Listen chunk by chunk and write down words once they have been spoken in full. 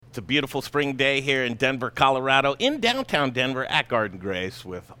It's a beautiful spring day here in Denver, Colorado, in downtown Denver at Garden Grace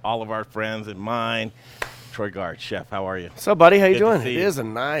with all of our friends and mine. Troy Gard, Chef, how are you? What's up, buddy? How you Good to doing? see It you. is a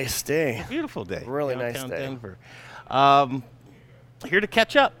nice day. Beautiful day. Really nice downtown day. Denver. Here to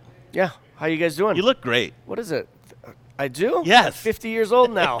catch up. Yeah. How you guys doing? You look great. What is it? I do? Yes. I'm 50 years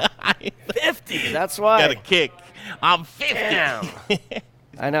old now. 50. That's why. Got a kick. I'm 50. Damn.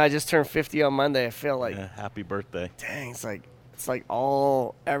 I know. I just turned 50 on Monday. I feel like, Happy birthday. dang, it's like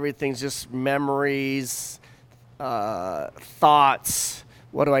everything's just memories, thoughts.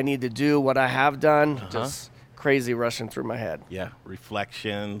 What do I need to do? What I have done? Just crazy rushing through my head. Yeah,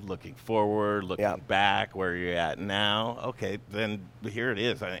 reflection, looking forward, looking back, where you're at now. Okay, then here it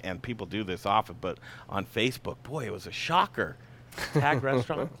is. And people do this often, but on Facebook, boy, it was a shocker. Tag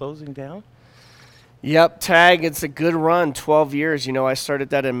Restaurant closing down? Yep, Tag, it's a good run, 12 years. You know, I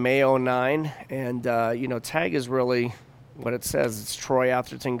started that in May 09, and, Tag is really what it says. It's Troy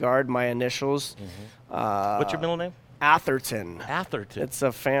Atherton Gard, my initials. What's your middle name? Atherton. Atherton. It's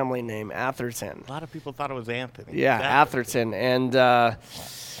a family name, Atherton. A lot of people thought it was Anthony. Yeah, Atherton. And, I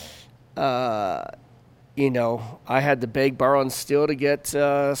had to beg, borrow, and steal to get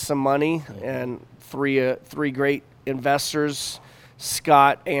some money. And three great investors,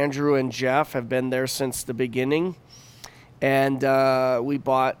 Scott, Andrew, and Jeff, have been there since the beginning. And we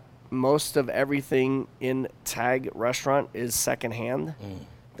bought most of everything in Tag Restaurant is secondhand.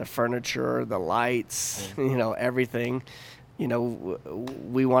 The furniture, the lights, everything.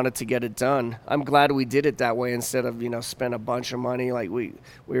 We wanted to get it done. I'm glad we did it that way instead of, spend a bunch of money. Like we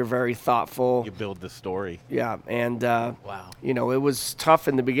were very thoughtful. You build the story. Yeah, and wow. It was tough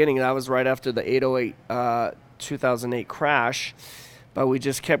in the beginning. That was right after the 2008 crash. But we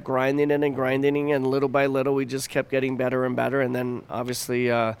just kept grinding it, and little by little, we just kept getting better and better. And then, obviously,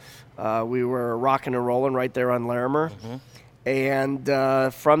 we were rocking and rolling right there on Larimer. And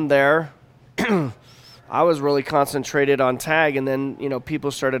from there, I was really concentrated on Tag. And then, people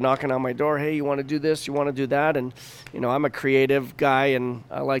started knocking on my door. Hey, you want to do this? You want to do that? And, I'm a creative guy, and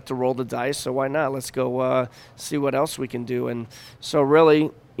I like to roll the dice. So why not? Let's go see what else we can do. And so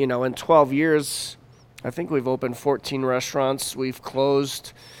really, in 12 years, I think we've opened 14 restaurants. We've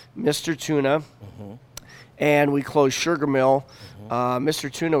closed Mr. Tuna, and we closed Sugar Mill.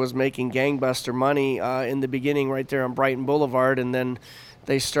 Mr. Tuna was making gangbuster money in the beginning right there on Brighton Boulevard, and then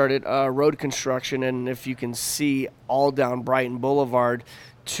they started road construction. And if you can see all down Brighton Boulevard,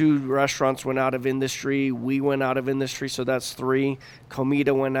 2 restaurants went out of industry. We went out of industry, so that's 3.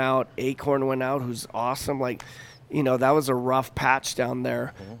 Comida went out. Acorn went out, who's awesome. That was a rough patch down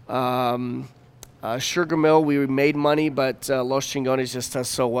there. Sugar Mill, we made money, but Los Chingones just does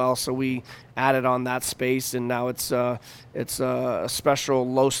so well, so we added on that space, and now it's a special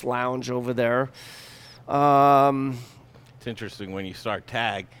Los Lounge over there. It's interesting when you start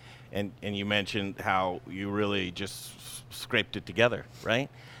Tag, and you mentioned how you really just scraped it together, right?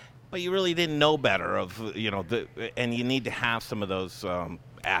 But you really didn't know better and you need to have some of those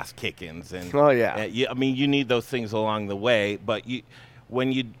ass kick-ins. And, you need those things along the way, but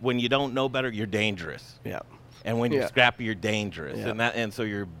when you don't know better, you're dangerous. Yeah. And when you're scrappy, you're dangerous. Yeah. And so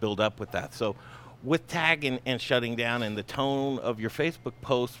you're built up with that. So with Tag and shutting down, and the tone of your Facebook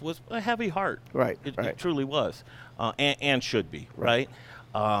post was a heavy heart. Right. It truly was. And should be, right?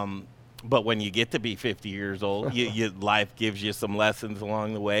 But when you get to be 50 years old, life gives you some lessons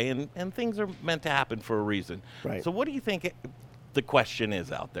along the way, and things are meant to happen for a reason. Right. So what do you think the question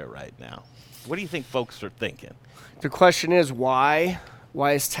is out there right now? What do you think folks are thinking? The question is why?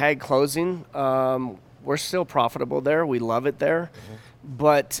 Why is Tag closing? We're still profitable there. We love it there.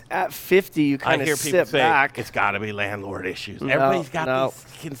 But at 50, you kind of sit back. It's got to be landlord issues. Everybody's got these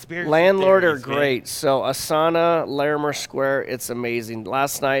conspiracy landlord theories, are great. So Asana, Larimer Square, it's amazing.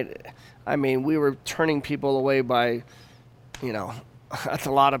 Last night, we were turning people away by, that's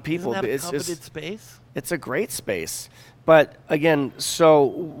a lot of people. Isn't that a coveted space? It's a great space. But again, so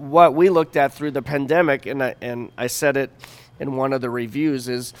what we looked at through the pandemic, and I said it in one of the reviews,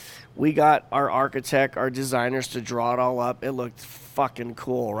 is we got our architect, our designers to draw it all up. It looked fucking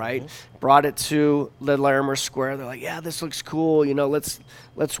cool, right? Brought it to the Larimer Square. They're like, yeah, this looks cool.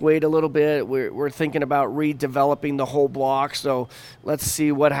 Let's wait a little bit. We're thinking about redeveloping the whole block, so let's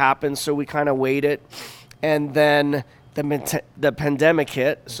see what happens. So we kind of waited, and then the pandemic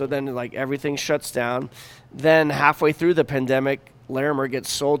hit. So then everything shuts down. Then halfway through the pandemic, Larimer gets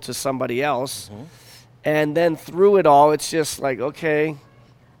sold to somebody else. And then through it all, it's just okay,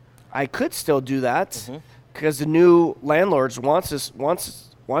 I could still do that because the new landlords wants us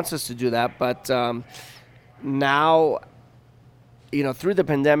to do that. But now through the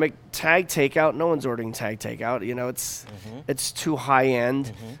pandemic, tag takeout, no one's ordering tag takeout. It's too high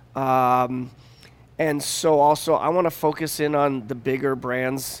end. And so also I want to focus in on the bigger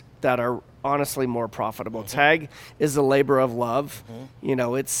brands that are honestly more profitable. Tag is a labor of love.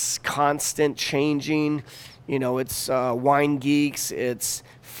 It's constant changing. It's wine geeks, it's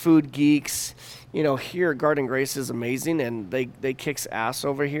food geeks. Here Garden Grace is amazing and they kicks ass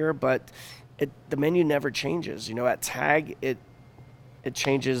over here, but the menu never changes. At Tag it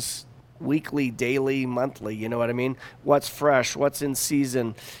changes weekly, daily, monthly, you know what I mean? What's fresh, what's in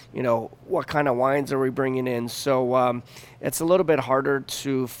season, what kind of wines are we bringing in? So it's a little bit harder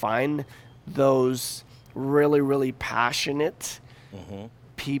to find those really, really passionate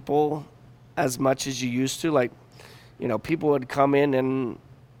people as much as you used to. Like, people would come in and,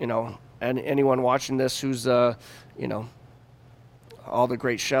 and anyone watching this who's, all the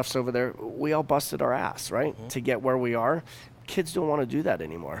great chefs over there, we all busted our ass, right, to get where we are. Kids don't want to do that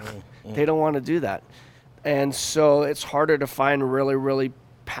anymore. They don't want to do that. And so it's harder to find really, really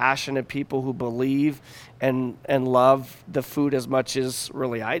passionate people who believe and love the food as much as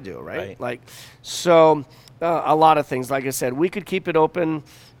really I do, right? Like, so a lot of things. Like I said, we could keep it open.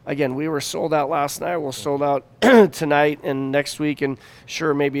 Again, we were sold out last night. We'll sold out tonight and next week. And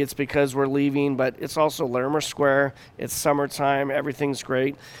sure, maybe it's because we're leaving, but it's also Larimer Square. It's summertime. Everything's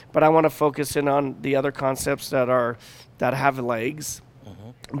great. But I want to focus in on the other concepts that have legs.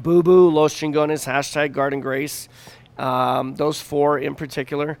 Boo Boo, Los Chingones, hashtag Garden Grace. Those 4 in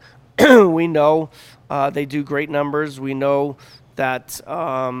particular, we know they do great numbers. We know that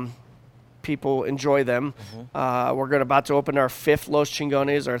people enjoy them. We're about to open our 5th Los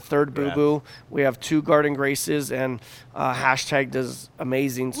Chingones, our 3rd Boo Boo. We have 2 Garden Graces, and hashtag does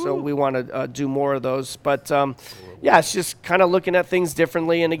amazing. So we want to do more of those. But it's just kind of looking at things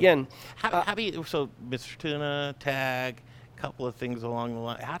differently. And again, how do you? So Mr. Tuna, Tag, a couple of things along the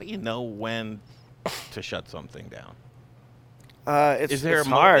line. How do you know when to shut something down? It's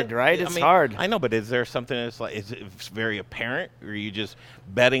hard, right? It's hard. I know, but is there something that's like, is it very apparent, or are you just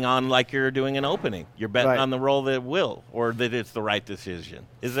betting on like you're doing an opening? You're betting on the roll that it will, or that it's the right decision?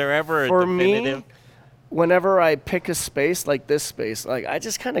 Is there ever a definitive? Me, whenever I pick a space like this space, like I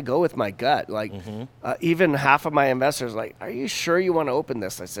just kind of go with my gut. Like even half of my investors like, are you sure you want to open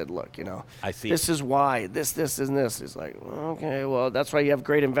this? I said, look, I see. This is why, this, and this. It's like, okay, well, that's why you have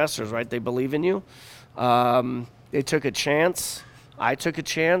great investors, right? They believe in you. They took a chance. I took a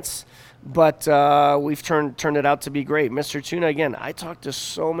chance. But we've turned it out to be great. Mr. Tuna, again, I talked to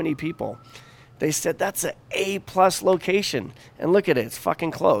so many people. They said, that's an A-plus location. And look at it. It's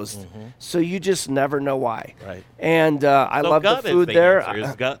fucking closed. So you just never know why. Right. And I love the food there.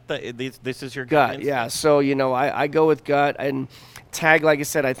 This is your gut. Yeah. So, I go with gut. And Tag, like I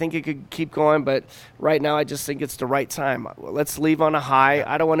said, I think it could keep going, but right now I just think it's the right time. Let's leave on a high.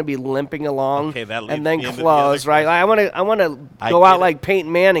 I don't want to be limping along and then close, right? I want to go out like Peyton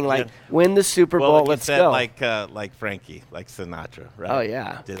Manning, win the Super Bowl. Let's go. Like Frankie, like Sinatra, right? Oh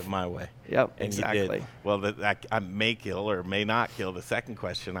yeah, did it my way. Yep, and exactly. You did. Well, I may kill or may not kill the second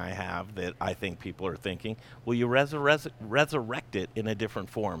question I have that I think people are thinking. Will you resurrect it in a different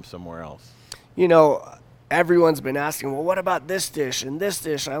form somewhere else? Everyone's been asking, well, what about this dish and this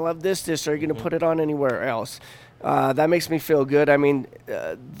dish? I love this dish. Are you going to put it on anywhere else? That makes me feel good. I mean,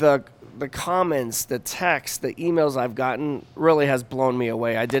 the comments, the texts, the emails I've gotten really has blown me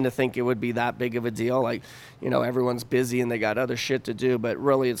away. I didn't think it would be that big of a deal. Like, everyone's busy and they got other shit to do, but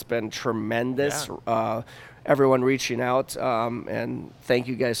really it's been tremendous. Yeah. Everyone reaching out, and thank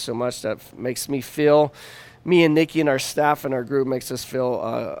you guys so much. That makes me feel, me and Nikki and our staff and our group makes us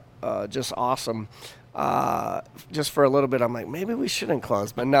feel just awesome. Just for a little bit, I'm like, maybe we shouldn't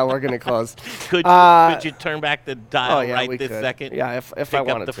close, but no, we're going to close. Could you turn back the dial second? Yeah, if I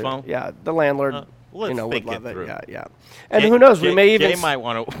wanted to. Phone? Yeah, the landlord, would love it. Through. Yeah. And who knows? We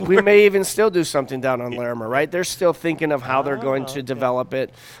may even still do something down on Larimer, right? They're still thinking of how they're going to develop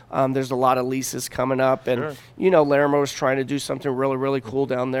it. There's a lot of leases coming up, and Larimer was trying to do something really, really cool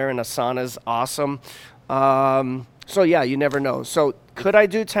down there, and Asana's awesome. So yeah, you never know. So could I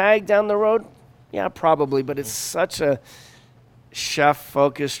do Tag down the road? Yeah, probably, but it's such a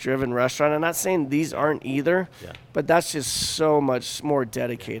chef-focused, driven restaurant. I'm not saying these aren't either, but that's just so much more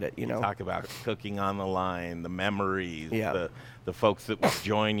dedicated, Talk about cooking on the line, the memories, the folks that would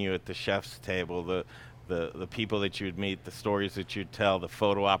join you at the chef's table, the people that you'd meet, the stories that you'd tell, the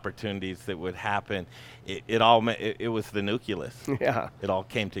photo opportunities that would happen. It was the nucleus. Yeah. It all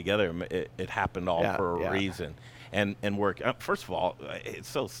came together. It happened all for a reason. And work. First of all, it's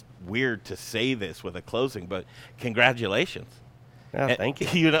so weird to say this with a closing, but congratulations. Yeah, thank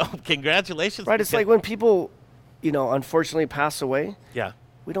you. Congratulations. Right, it's like when people unfortunately pass away, Yeah.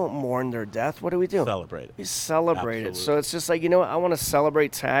 we don't mourn their death. What do? Celebrate it. We celebrate it. Absolutely. So it's just like, I want to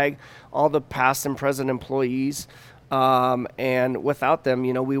celebrate TAG, all the past and present employees. And without them,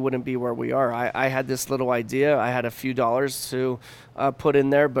 we wouldn't be where we are. I had this little idea. I had a few dollars to put in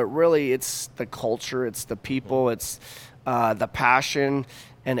there, but really it's the culture, it's the people, it's the passion,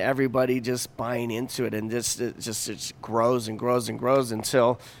 and everybody just buying into it. And it just grows and grows and grows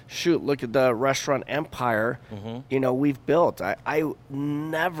until, look at the restaurant empire, we've built. I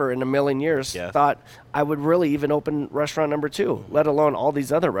never in a million years thought I would really even open restaurant number 2, let alone all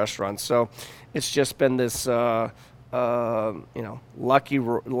these other restaurants. So it's just been this, lucky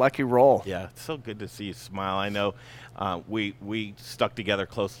roll. Yeah, it's so good to see you smile. I know we stuck together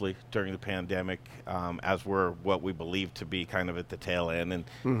closely during the pandemic, as we're what we believe to be kind of at the tail end, and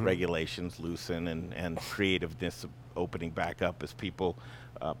regulations loosen and creativeness opening back up as people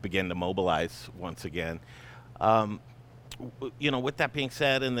begin to mobilize once again. With that being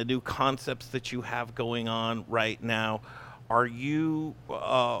said, and the new concepts that you have going on right now, are you,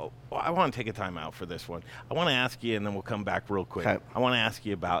 I want to take a time out for this one. I want to ask you, and then we'll come back real quick. Okay. I want to ask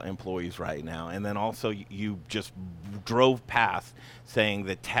you about employees right now. And then also you just drove past saying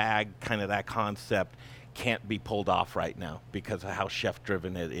that TAG, kind of that concept, can't be pulled off right now because of how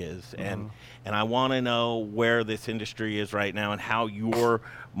chef-driven it is. And I want to know where this industry is right now and how you're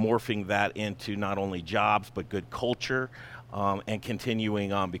morphing that into not only jobs but good culture, and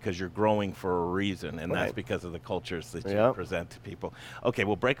continuing on, because you're growing for a reason, and that's because of the cultures that you present to people. Okay,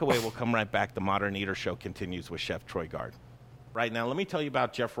 we'll break away. We'll come right back. The Modern Eater Show continues with Chef Troy Gard. Right now, let me tell you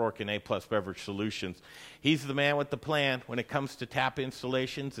about Jeff Rourke and A+ Beverage Solutions. He's the man with the plan when it comes to tap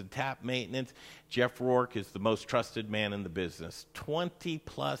installations and tap maintenance. Jeff Rourke is the most trusted man in the business.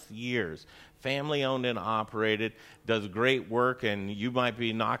 20-plus years, family-owned and operated, does great work, and you might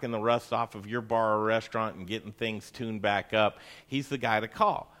be knocking the rust off of your bar or restaurant and getting things tuned back up. He's the guy to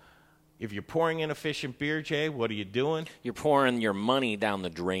call. If you're pouring inefficient beer, Jay, what are you doing? You're pouring your money down the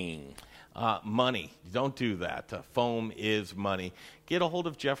drain. Money. Don't do that. Foam is money. Get a hold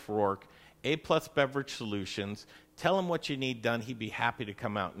of Jeff Rourke, A+ Beverage Solutions. Tell him what you need done. He'd be happy to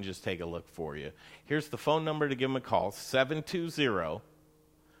come out and just take a look for you. Here's the phone number to give him a call,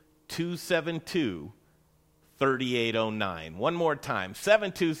 720-272-3809. One more time,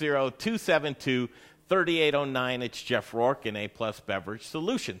 720-272-3809. It's Jeff Rourke and A+ Beverage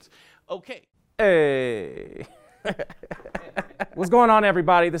Solutions. Okay. Hey. What's going on,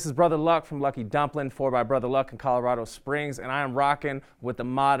 everybody? This is Brother Luck from Lucky Dumpling, 4 by Brother Luck in Colorado Springs, and I am rocking with the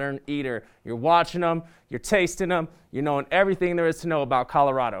Modern Eater. You're watching them, you're tasting them, you're knowing everything there is to know about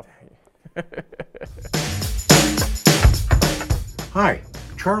Colorado. Hi,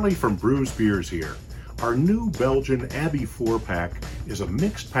 Charlie from Brews Beers here. Our new Belgian Abbey 4-pack is a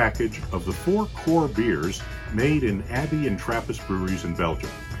mixed package of the 4 core beers made in Abbey and Trappist breweries in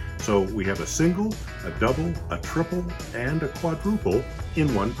Belgium. So we have a single, a double, a triple, and a quadruple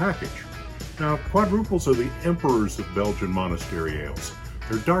in one package. Now, quadruples are the emperors of Belgian monastery ales.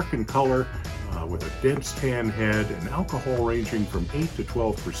 They're dark in color, with a dense tan head, and alcohol ranging from 8 to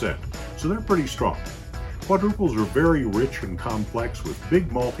 12%, so they're pretty strong. Quadruples are very rich and complex with big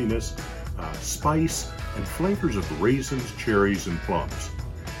maltiness, spice, and flavors of raisins, cherries, and plums.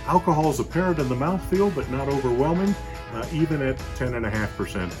 Alcohol is apparent in the mouthfeel, but not overwhelming, even at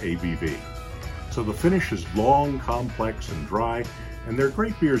 10.5% ABV. So the finish is long, complex, and dry, and they're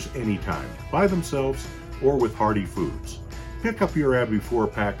great beers anytime, by themselves or with hearty foods. Pick up your Abbey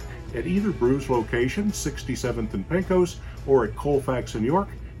 4-pack at either Brews location, 67th and Pecos, or at Colfax in York,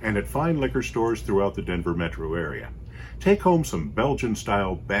 and at fine liquor stores throughout the Denver metro area. Take home some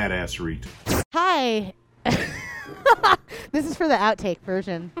Belgian-style badassery. Hi. This is for the outtake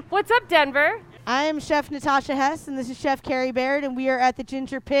version. What's up, Denver? I'm Chef Natasha Hess, and this is Chef Carrie Baird, and we are at the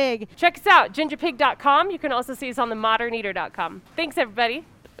Ginger Pig. Check us out, gingerpig.com. You can also see us on the moderneater.com. Thanks, everybody.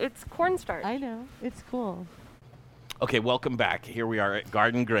 It's cornstarch. I know. It's cool. Okay, welcome back. Here we are at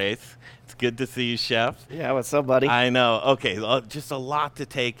Garden Grace. It's good to see you, Chef. Yeah, what's up, buddy? I know. Okay, just a lot to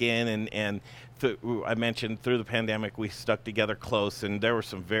take in, and I mentioned through the pandemic we stuck together close, and there were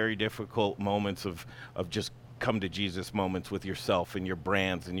some very difficult moments of just come to Jesus moments with yourself and your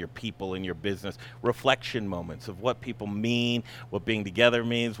brands and your people and your business, reflection moments of what people mean, what being together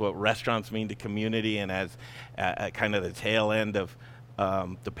means, what restaurants mean to community, and as kind of the tail end of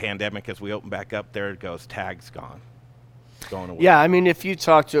the pandemic, as we open back up, there it goes, TAG's gone. Going away. Yeah, I mean, if you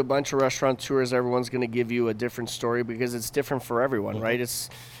talk to a bunch of restaurateurs, everyone's going to give you a different story because it's different for everyone, right? It's,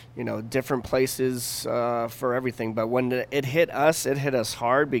 different places for everything. But when it hit us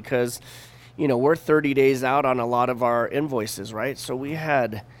hard because, we're 30 days out on a lot of our invoices, right? So we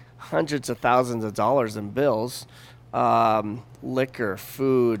had hundreds of thousands of dollars in bills, liquor,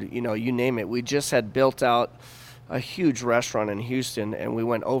 food, you name it. We just had built out a huge restaurant in Houston, and we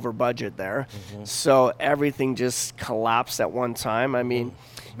went over budget there. So everything just collapsed at one time. I mean,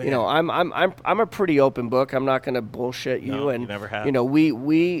 I'm a pretty open book. I'm not going to bullshit you. No, and you never have.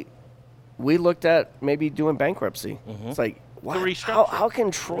 We looked at maybe doing bankruptcy. It's like, wow, how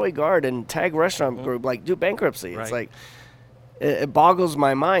can Troy Guard and Tag Restaurant Group do bankruptcy? Right. It's like, it boggles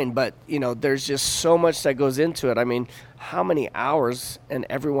my mind, but there's just so much that goes into it. I mean, how many hours and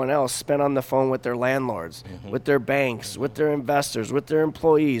everyone else spent on the phone with their landlords, with their banks, with their investors, with their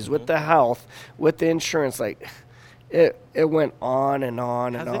employees, with the health, with the insurance? Like, it went on and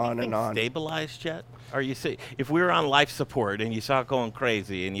on and on and on. Has anything stabilized yet? Are you see, if we were on life support and you saw it going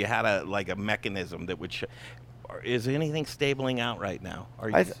crazy and you had a mechanism that would is anything stabling out right now?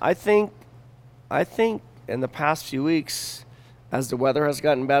 I think in the past few weeks, as the weather has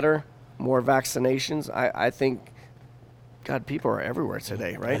gotten better, more vaccinations, I think, God, people are everywhere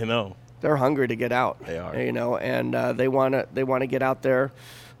today, right? I know. They're hungry to get out. They are. And they want to get out there.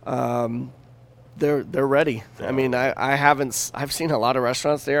 They're ready. I mean, I've seen a lot of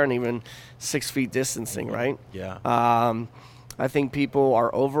restaurants there, and even 6 feet distancing, right? Yeah. I think people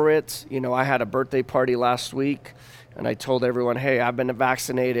are over it. I had a birthday party last week, and I told everyone, hey, I've been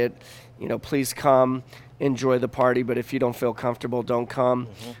vaccinated. Please come, enjoy the party, but if you don't feel comfortable, don't come.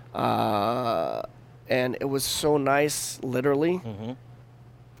 And it was so nice, literally,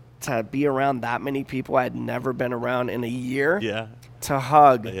 to be around that many people I had never been around in a year. Yeah. To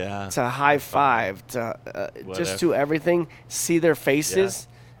hug, Yeah. to high five, to just do everything, see their faces.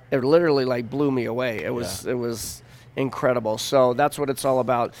 Yeah. It literally blew me away. It was incredible. So that's what it's all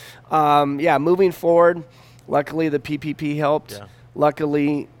about. Moving forward, luckily the PPP helped. Yeah.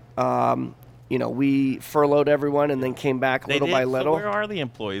 Luckily, we furloughed everyone and then came back little by little. So where are the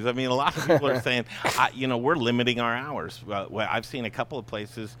employees? I mean, a lot of people are saying, we're limiting our hours. I've seen a couple of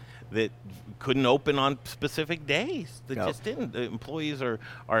places that couldn't open on specific days. That just didn't. The employees are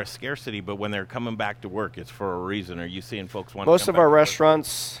a scarcity, but when they're coming back to work, it's for a reason. Are you seeing folks want to come back? Most of our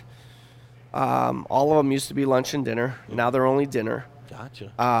restaurants, all of them used to be lunch and dinner. Now they're only dinner.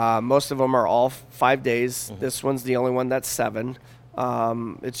 Gotcha. Most of them are all 5 days. This one's the only one that's 7.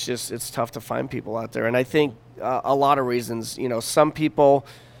 It's tough to find people out there. And I think a lot of reasons, some people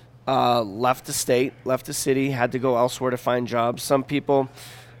left the state, left the city, had to go elsewhere to find jobs. Some people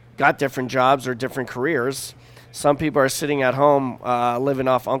got different jobs or different careers. Some people are sitting at home living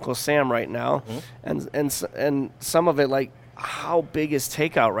off Uncle Sam right now. And some of it, how big is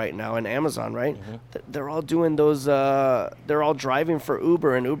takeout right now in Amazon, right? They're all doing those, they're all driving for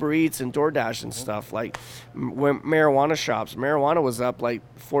Uber and Uber Eats and DoorDash and stuff. When marijuana shops, marijuana was up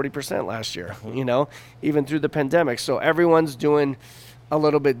 40% last year, even through the pandemic. So everyone's doing a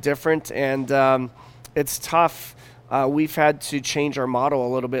little bit different, and it's tough. We've had to change our model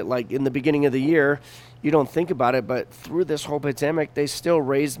a little bit. In the beginning of the year, you don't think about it, but through this whole pandemic, they still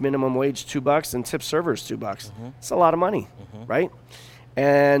raised minimum wage $2 and tip servers $2. It's a lot of money, right?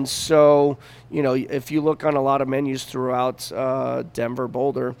 And so, if you look on a lot of menus throughout Denver,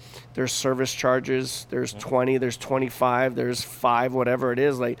 Boulder, there's service charges, there's 20, there's 25, there's 5, whatever it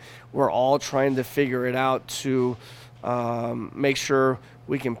is. We're all trying to figure it out to make sure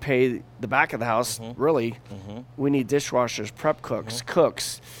we can pay the back of the house. Really, we need dishwashers, prep cooks,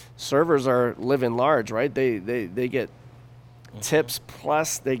 cooks. Servers are living large, right? They get tips,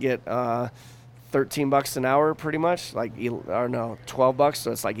 plus they get $13 an hour, pretty much. 12 bucks,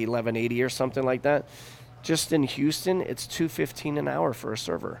 so it's $11.80 or something like that. Just in Houston, it's $2.15 an hour for a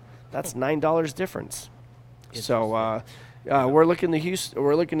server. That's $9 difference. So we're looking to Houston.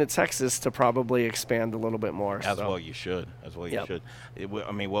 We're looking to Texas to probably expand a little bit more. As well, you should. You should.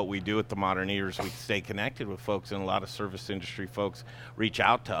 What we do at the Modern Eaters, we stay connected with folks, and a lot of service industry folks reach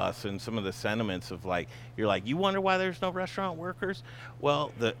out to us, and some of the sentiments of you wonder why there's no restaurant workers.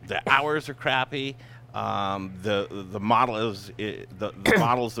 Well, the hours are crappy. The models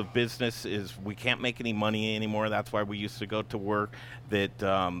of business is we can't make any money anymore. That's why we used to go to work.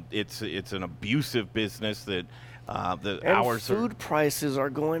 That it's an abusive business that. Food prices are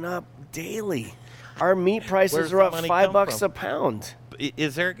going up daily. Our meat prices are up $5 a pound.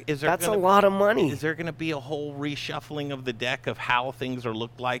 Is there? That's a lot of money. Is there going to be a whole reshuffling of the deck of how things are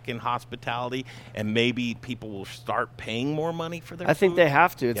looked like in hospitality, and maybe people will start paying more money for their food? I think they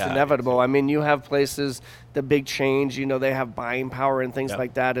have to. It's inevitable. You have places, the big chains, they have buying power and things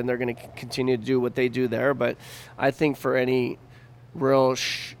like that, and they're going to continue to do what they do there. But I think for any real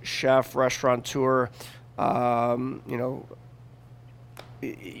chef, restaurateur,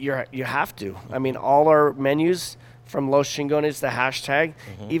 you have to. I mean, all our menus from Los Chingones to hashtag,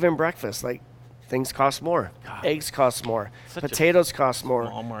 even breakfast, like things cost more. God. Eggs cost more. Such a Potatoes cost more.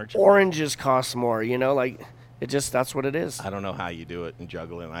 small margin. Oranges cost more. You know, like that's what it is. I don't know how you do it and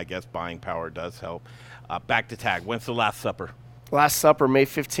juggle it. I guess buying power does help. Back to tag. When's the Last Supper? Last Supper, May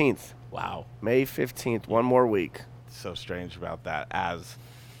 15th. Wow. May 15th. One more week. So strange about that, as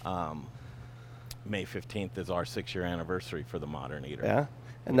May 15th is our 6-year anniversary for the Modern Eater. Yeah.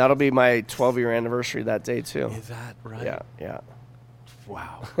 And that'll be my 12-year anniversary that day, too. Is that right? Yeah, yeah.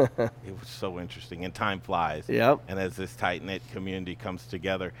 Wow. It was so interesting. And time flies. Yep. And as this tight-knit community comes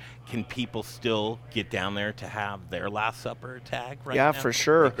together, can people still get down there to have their Last Supper tag right now? Yeah, for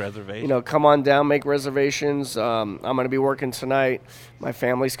sure. Make reservations? You know, come on down, make reservations. I'm going to be working tonight. My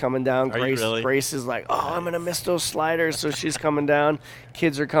family's coming down. Are you really? Grace is like, oh, I'm going to miss those sliders, so she's coming down.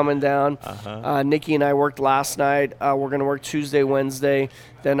 Kids are coming down. Nikki and I worked last night. We're going to work Tuesday, Wednesday.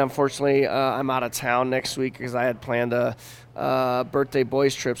 Then, unfortunately, I'm out of town next week because I had planned a birthday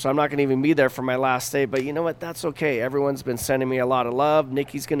boys trip, so I'm not going to even be there for my last day. But you know what? That's okay. Everyone's been sending me a lot of love.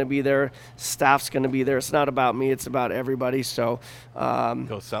 Nikki's going to be there. Staff's going to be there. It's not about me. It's about everybody. So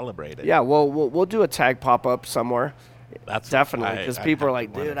go celebrate it. yeah, we'll do a tag pop-up somewhere. That's Definitely, because people are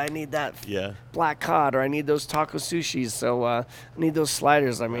like, wanna- dude, I need that Yeah. black cod, or I need those taco sushis. So I need those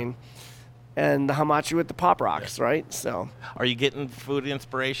sliders. I mean, and the hamachi with the pop rocks, right? So Are you getting food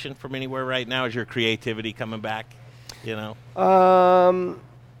inspiration from anywhere right now? Is your creativity coming back? You know?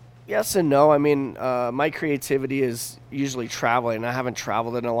 yes and no. I mean, my creativity is usually traveling. I haven't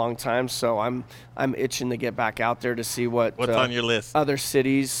traveled in a long time, so I'm itching to get back out there to see what's on your list? Other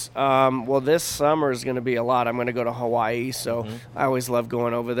cities. Well, this summer is going to be a lot. I'm going to go to Hawaii, so I always love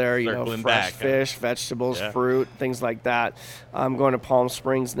going over there. You know, Circling fresh back, huh? fish, vegetables, Yeah. fruit, things like that. I'm going to Palm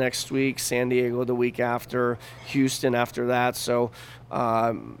Springs next week, San Diego the week after, Houston after that. So,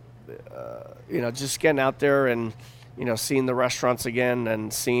 you know, just getting out there and, you know, seeing the restaurants again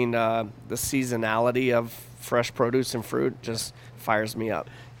and seeing the seasonality of fresh produce and fruit just fires me up.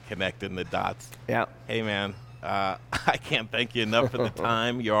 Connecting the dots. Yeah. Hey, man, I can't thank you enough for the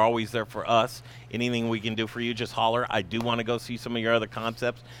time. You're always there for us. Anything we can do for you, just holler. I do want to go see some of your other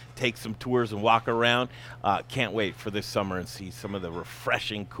concepts, take some tours and walk around. Can't wait for this summer and see some of the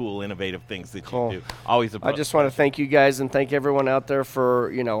refreshing, cool, innovative things that Cool. you do. Always a I just want to thank you guys and thank everyone out there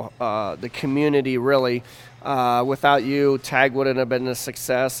for, you know, the community, really. Without you, Tag wouldn't have been a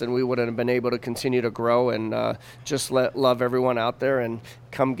success, and we wouldn't have been able to continue to grow. And just love everyone out there, and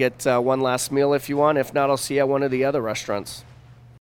come get one last meal if you want. If not, I'll see you at one of the other restaurants.